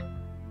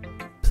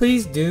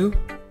 Please do.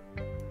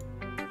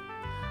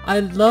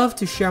 I'd love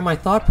to share my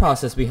thought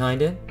process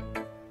behind it.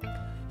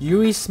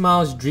 Yuri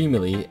smiles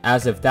dreamily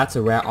as if that's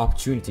a rare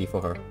opportunity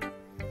for her.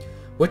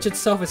 Which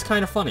itself is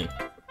kind of funny.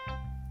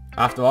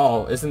 After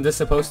all, isn't this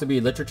supposed to be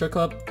a literature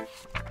club?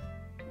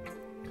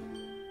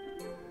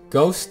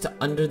 Ghost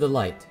under the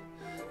light.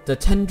 The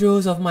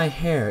tendrils of my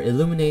hair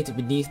illuminate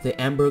beneath the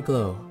amber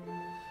glow.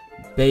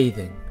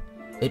 Bathing.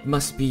 It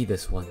must be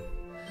this one.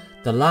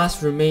 The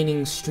last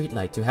remaining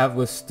streetlight to have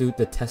withstood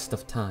the test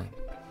of time.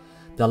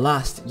 The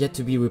last yet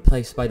to be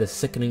replaced by the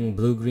sickening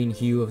blue-green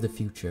hue of the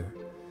future.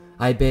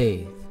 I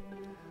bathe.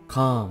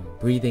 Calm,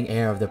 breathing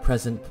air of the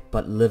present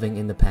but living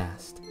in the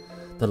past.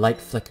 The light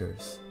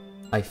flickers.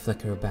 I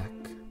flicker back.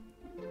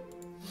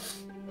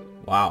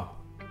 Wow.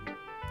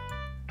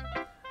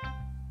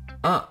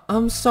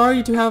 I'm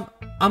sorry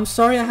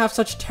I have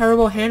such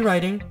terrible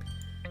handwriting.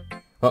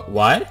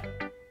 What?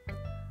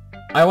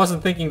 I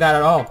wasn't thinking that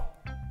at all.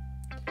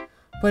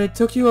 But it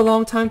took you a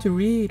long time to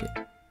read.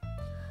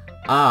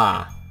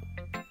 Ah.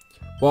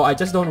 Well, I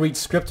just don't read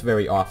script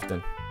very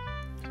often.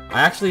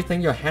 I actually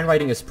think your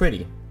handwriting is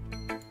pretty.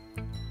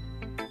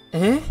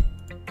 Eh?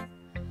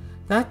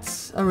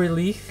 That's a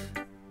relief.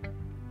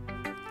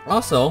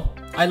 Also,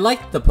 I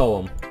liked the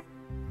poem.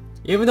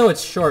 Even though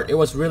it's short, it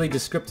was really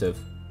descriptive.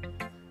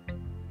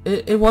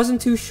 It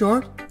wasn't too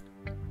short?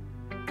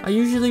 I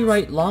usually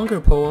write longer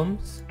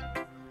poems.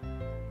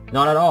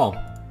 Not at all.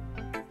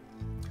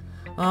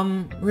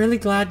 I'm really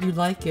glad you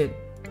like it.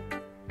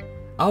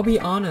 I'll be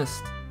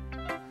honest.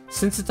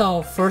 Since it's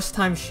our first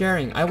time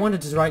sharing, I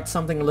wanted to write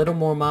something a little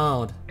more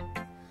mild.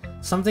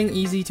 Something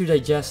easy to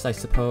digest, I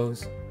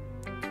suppose.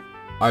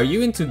 Are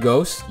you into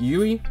ghosts,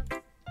 Yuri?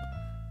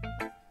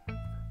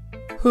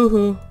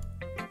 Hoo-hoo.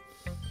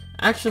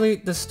 Actually,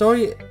 the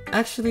story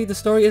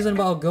isn't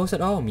about a ghost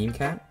at all, Mean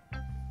Cat.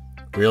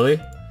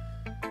 Really?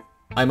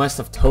 I must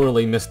have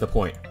totally missed the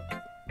point.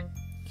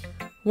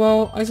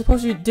 Well, I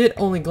suppose you did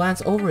only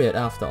glance over it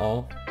after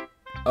all.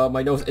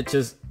 My nose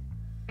itches.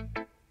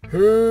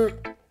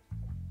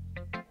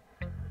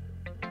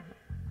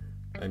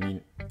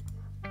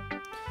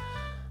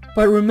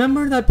 But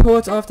remember that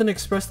poets often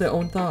express their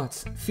own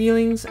thoughts,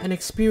 feelings, and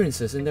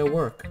experiences in their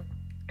work.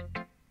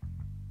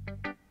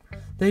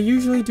 They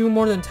usually do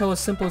more than tell a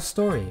simple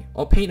story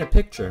or paint a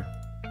picture.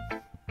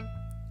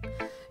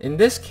 In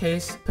this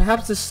case,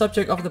 perhaps the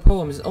subject of the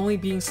poem is only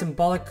being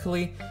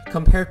symbolically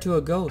compared to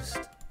a ghost,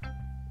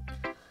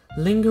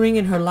 lingering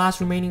in her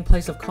last remaining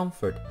place of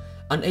comfort,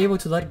 unable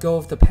to let go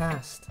of the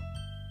past,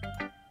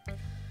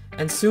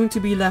 and soon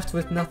to be left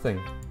with nothing.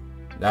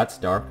 That's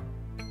dark.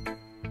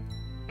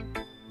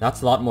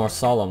 That's a lot more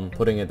solemn,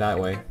 putting it that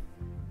way.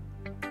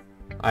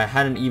 I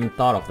hadn't even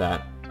thought of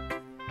that.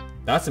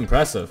 That's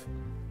impressive.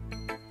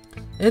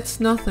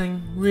 It's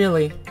nothing,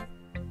 really.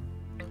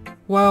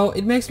 Well,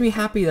 it makes me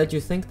happy that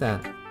you think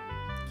that.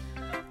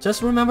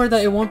 Just remember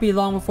that it won't be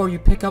long before you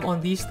pick up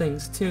on these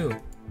things too.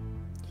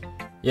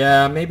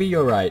 Yeah, maybe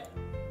you're right.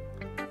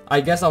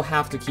 I guess I'll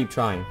have to keep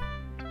trying.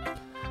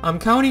 I'm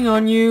counting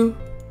on you.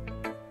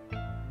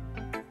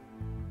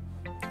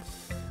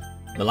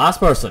 The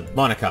last person,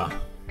 Monica.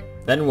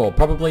 Then we'll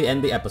probably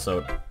end the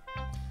episode.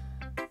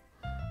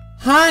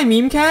 Hi,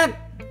 Meme Cat!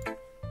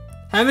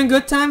 Having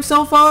good time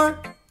so far?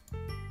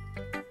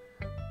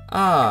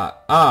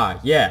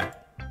 Yeah.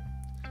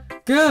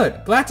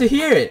 Good, glad to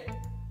hear it.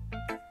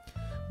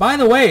 By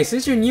the way,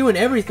 since you're new and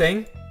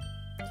everything,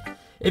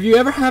 if you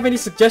ever have any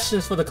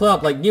suggestions for the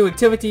club, like new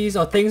activities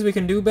or things we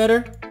can do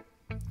better,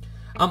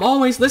 I'm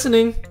always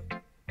listening.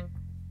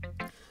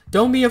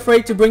 Don't be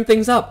afraid to bring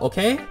things up,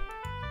 okay?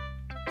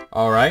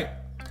 Alright,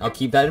 I'll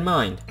keep that in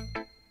mind.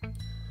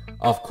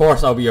 Of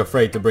course I'll be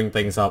afraid to bring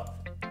things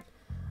up.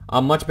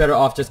 I'm much better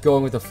off just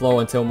going with the flow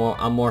until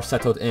I'm more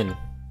settled in.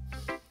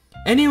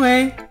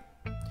 Anyway,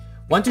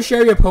 want to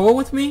share your poem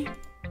with me?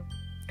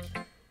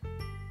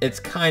 It's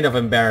kind of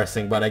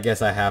embarrassing, but I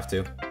guess I have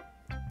to.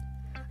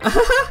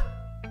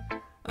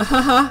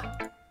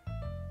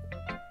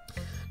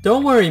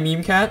 Don't worry,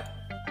 Meme Cat.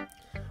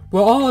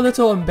 We're all a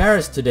little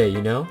embarrassed today,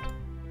 you know?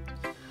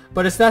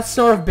 But it's that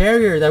sort of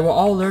barrier that we'll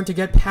all learn to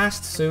get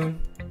past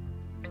soon.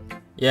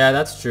 Yeah,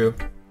 that's true.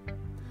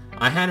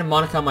 I handed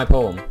Monica my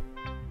poem.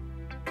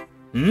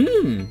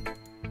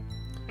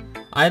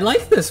 I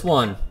like this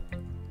one.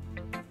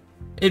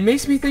 It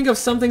makes me think of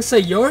something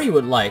Sayori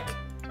would like.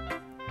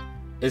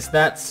 Is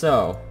that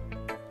so?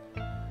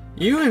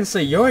 You and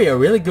Sayori are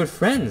really good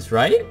friends,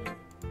 right?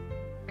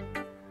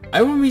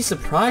 I wouldn't be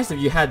surprised if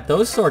you had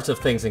those sorts of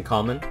things in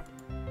common.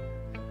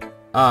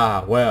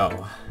 Ah,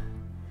 well.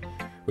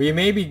 We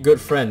may be good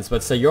friends,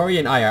 but Sayori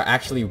and I are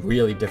actually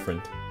really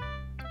different.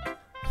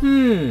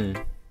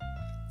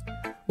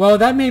 Well,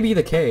 that may be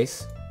the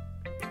case.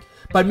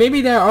 But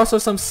maybe there are also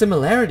some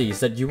similarities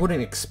that you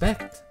wouldn't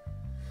expect.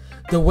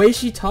 The way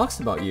she talks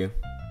about you.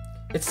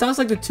 It sounds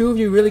like the two of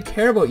you really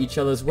care about each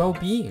other's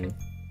well-being.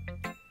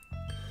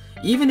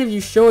 Even if you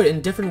show it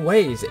in different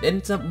ways, it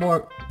ends up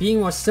being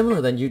more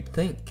similar than you'd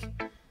think.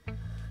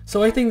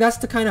 So I think that's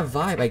the kind of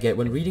vibe I get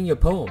when reading your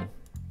poem.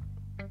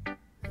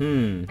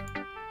 You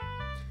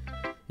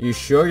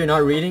sure you're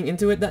not reading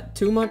into it that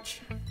too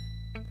much?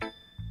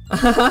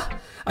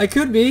 I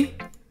could be.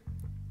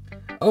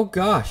 Oh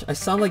gosh, I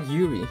sound like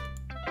Yuri.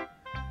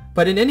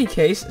 But in any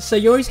case,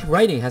 Sayori's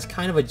writing has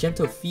kind of a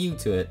gentle feel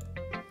to it.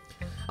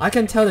 I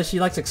can tell that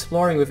she likes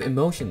exploring with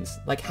emotions,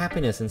 like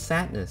happiness and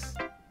sadness.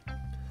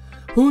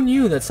 Who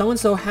knew that someone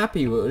so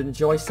happy would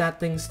enjoy sad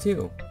things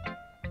too?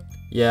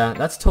 Yeah,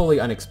 that's totally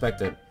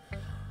unexpected.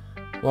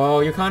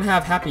 Well, you can't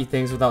have happy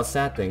things without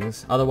sad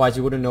things, otherwise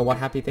you wouldn't know what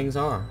happy things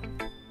are.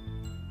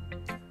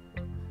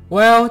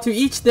 Well, to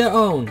each their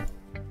own.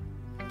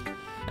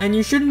 And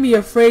you shouldn't be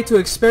afraid to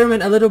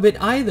experiment a little bit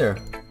either.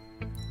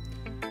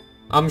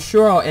 I'm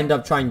sure I'll end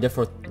up trying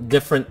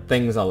different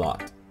things a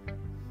lot.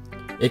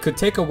 It could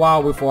take a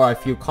while before I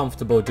feel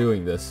comfortable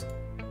doing this.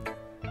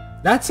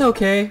 That's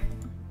okay.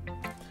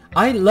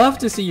 I'd love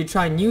to see you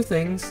try new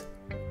things.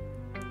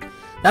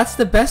 That's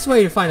the best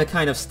way to find the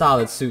kind of style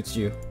that suits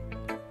you.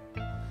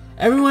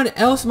 Everyone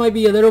else might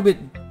be a little bit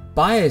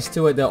biased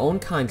toward their own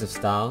kinds of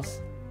styles.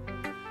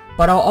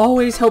 But I'll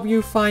always help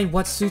you find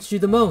what suits you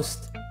the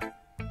most.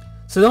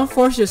 So don't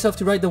force yourself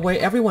to write the way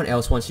everyone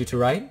else wants you to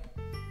write.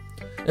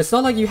 It's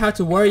not like you have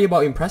to worry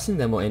about impressing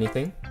them or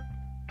anything.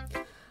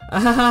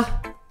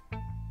 Ahaha.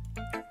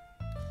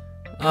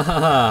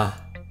 Ahaha.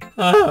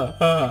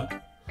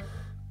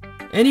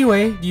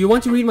 Anyway, do you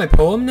want to read my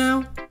poem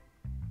now?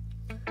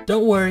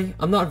 Don't worry,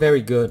 I'm not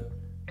very good.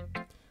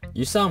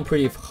 You sound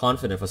pretty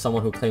confident for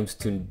someone who claims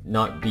to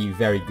not be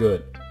very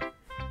good.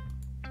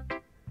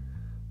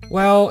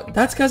 Well,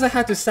 that's because I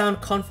had to sound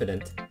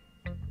confident.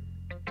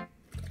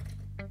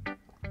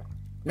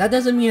 That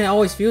doesn't mean I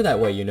always feel that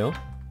way, you know?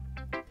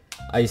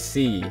 I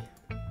see.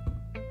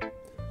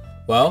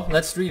 Well,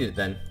 let's read it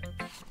then.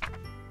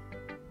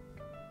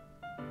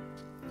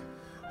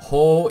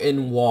 Hole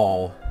in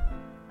wall.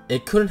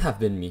 It couldn't have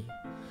been me.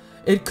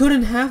 It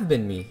couldn't have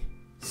been me.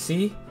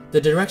 See? The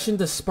direction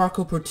the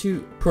sparkle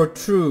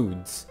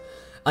protrudes.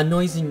 A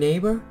noisy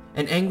neighbor?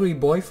 An angry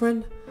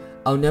boyfriend?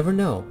 I'll never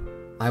know.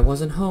 I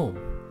wasn't home.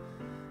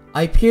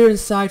 I peer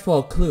inside for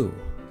a clue.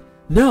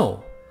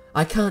 No!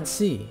 I can't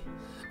see.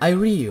 I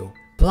reel,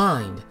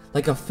 blind,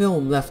 like a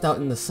film left out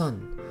in the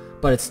sun.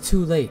 But it's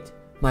too late.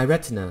 My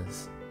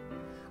retinas,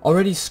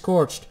 already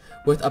scorched,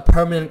 with a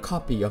permanent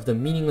copy of the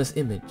meaningless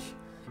image.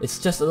 It's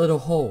just a little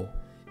hole.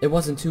 It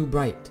wasn't too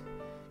bright.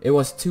 It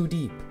was too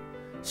deep,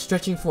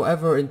 stretching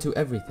forever into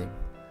everything.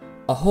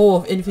 A hole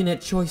of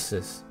infinite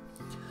choices.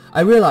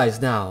 I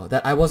realize now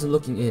that I wasn't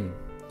looking in.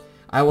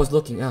 I was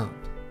looking out.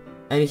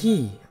 And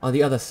he, on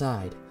the other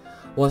side,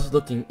 was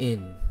looking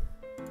in.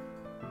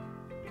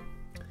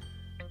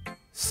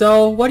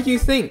 So, what do you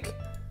think?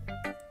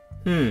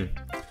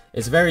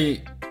 It's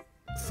very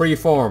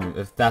free-form,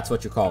 if that's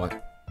what you call it.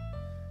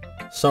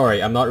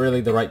 Sorry, I'm not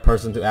really the right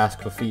person to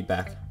ask for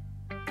feedback.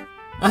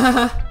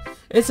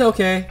 It's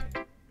okay.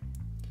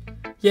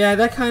 Yeah,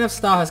 that kind of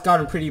style has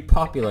gotten pretty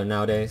popular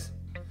nowadays.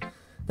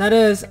 That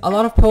is, a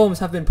lot of poems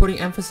have been putting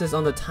emphasis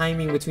on the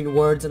timing between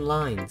words and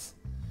lines.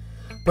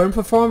 But when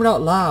performed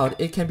out loud,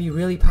 it can be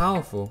really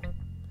powerful.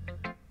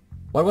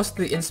 What was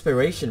the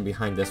inspiration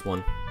behind this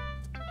one?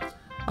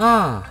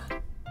 Well,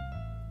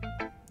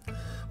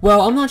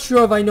 I'm not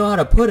sure if I know how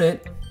to put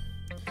it.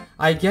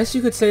 I guess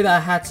you could say that I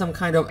had some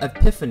kind of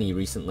epiphany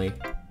recently.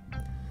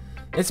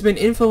 It's been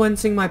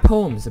influencing my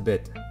poems a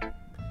bit.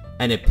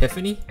 An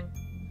epiphany?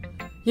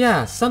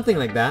 Yeah, something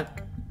like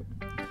that.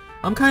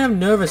 I'm kind of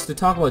nervous to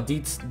talk about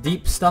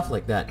deep stuff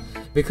like that,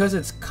 because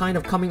it's kind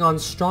of coming on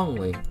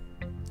strongly.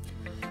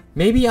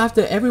 Maybe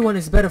after everyone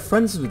is better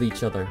friends with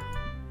each other.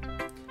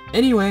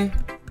 Anyway,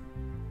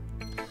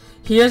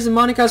 here's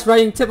Monica's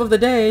writing tip of the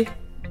day.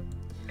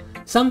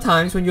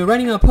 Sometimes when you're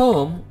writing a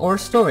poem or a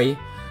story,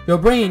 your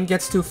brain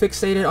gets too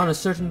fixated on a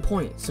certain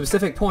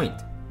specific point.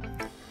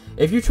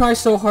 If you try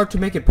so hard to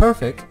make it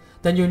perfect,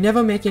 then you'll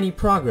never make any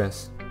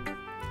progress.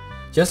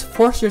 Just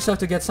force yourself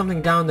to get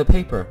something down on the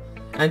paper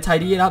and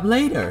tidy it up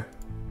later.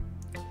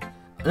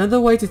 Another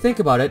way to think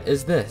about it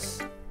is this.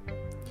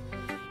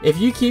 If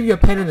you keep your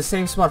pen in the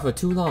same spot for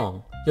too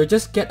long, you'll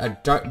just get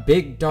a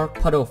big dark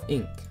puddle of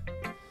ink.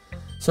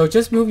 So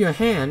just move your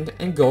hand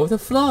and go with the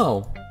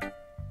flow.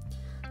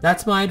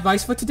 That's my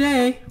advice for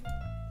today.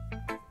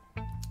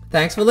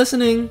 Thanks for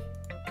listening.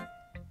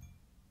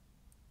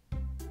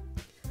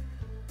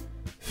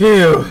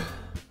 Phew.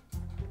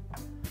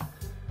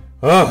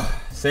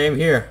 Oh, same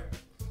here.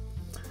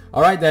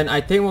 Alright then, I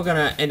think we're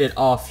gonna end it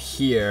off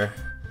here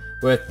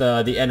with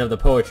the end of the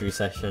poetry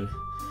session.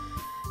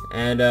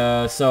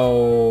 And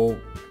so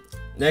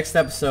next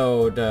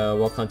episode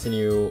we'll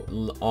continue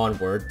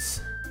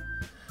onwards.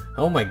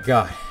 Oh my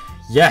god.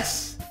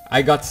 Yes!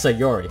 I got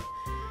Sayori.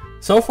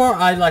 So far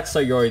I like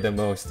Sayori the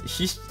most.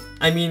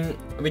 I mean,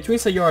 between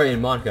Sayori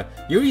and Monica,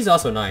 Yuri's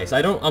also nice.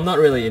 I'm not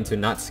really into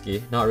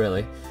Natsuki, not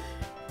really.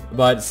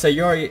 But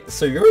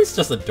Sayori's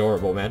just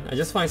adorable, man. I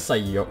just find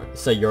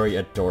Sayori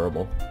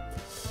adorable.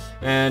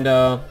 And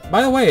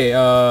by the way,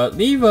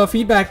 leave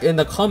feedback in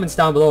the comments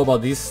down below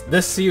about this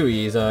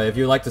series if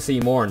you'd like to see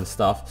more and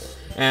stuff.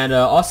 And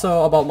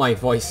also about my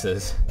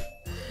voices.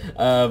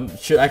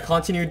 Should I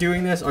continue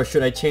doing this or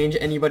should I change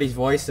anybody's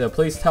voice?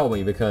 Please tell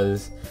me,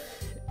 because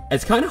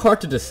it's kind of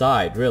hard to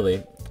decide,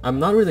 really. I'm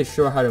not really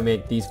sure how to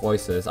make these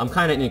voices. I'm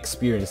kind of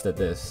inexperienced at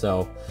this,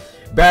 so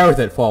bear with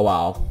it for a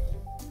while.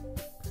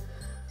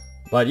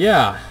 But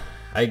yeah,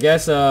 I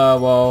guess,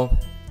 well,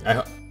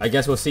 I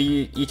guess we'll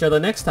see each other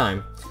next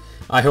time.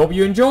 I hope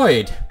you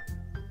enjoyed.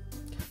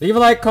 Leave a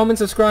like, comment,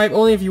 subscribe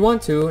only if you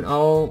want to, and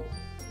I'll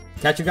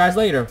catch you guys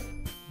later.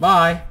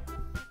 Bye.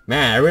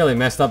 Man, I really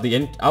messed up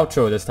the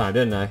outro this time,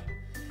 didn't I?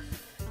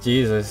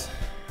 Jesus.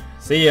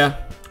 See ya.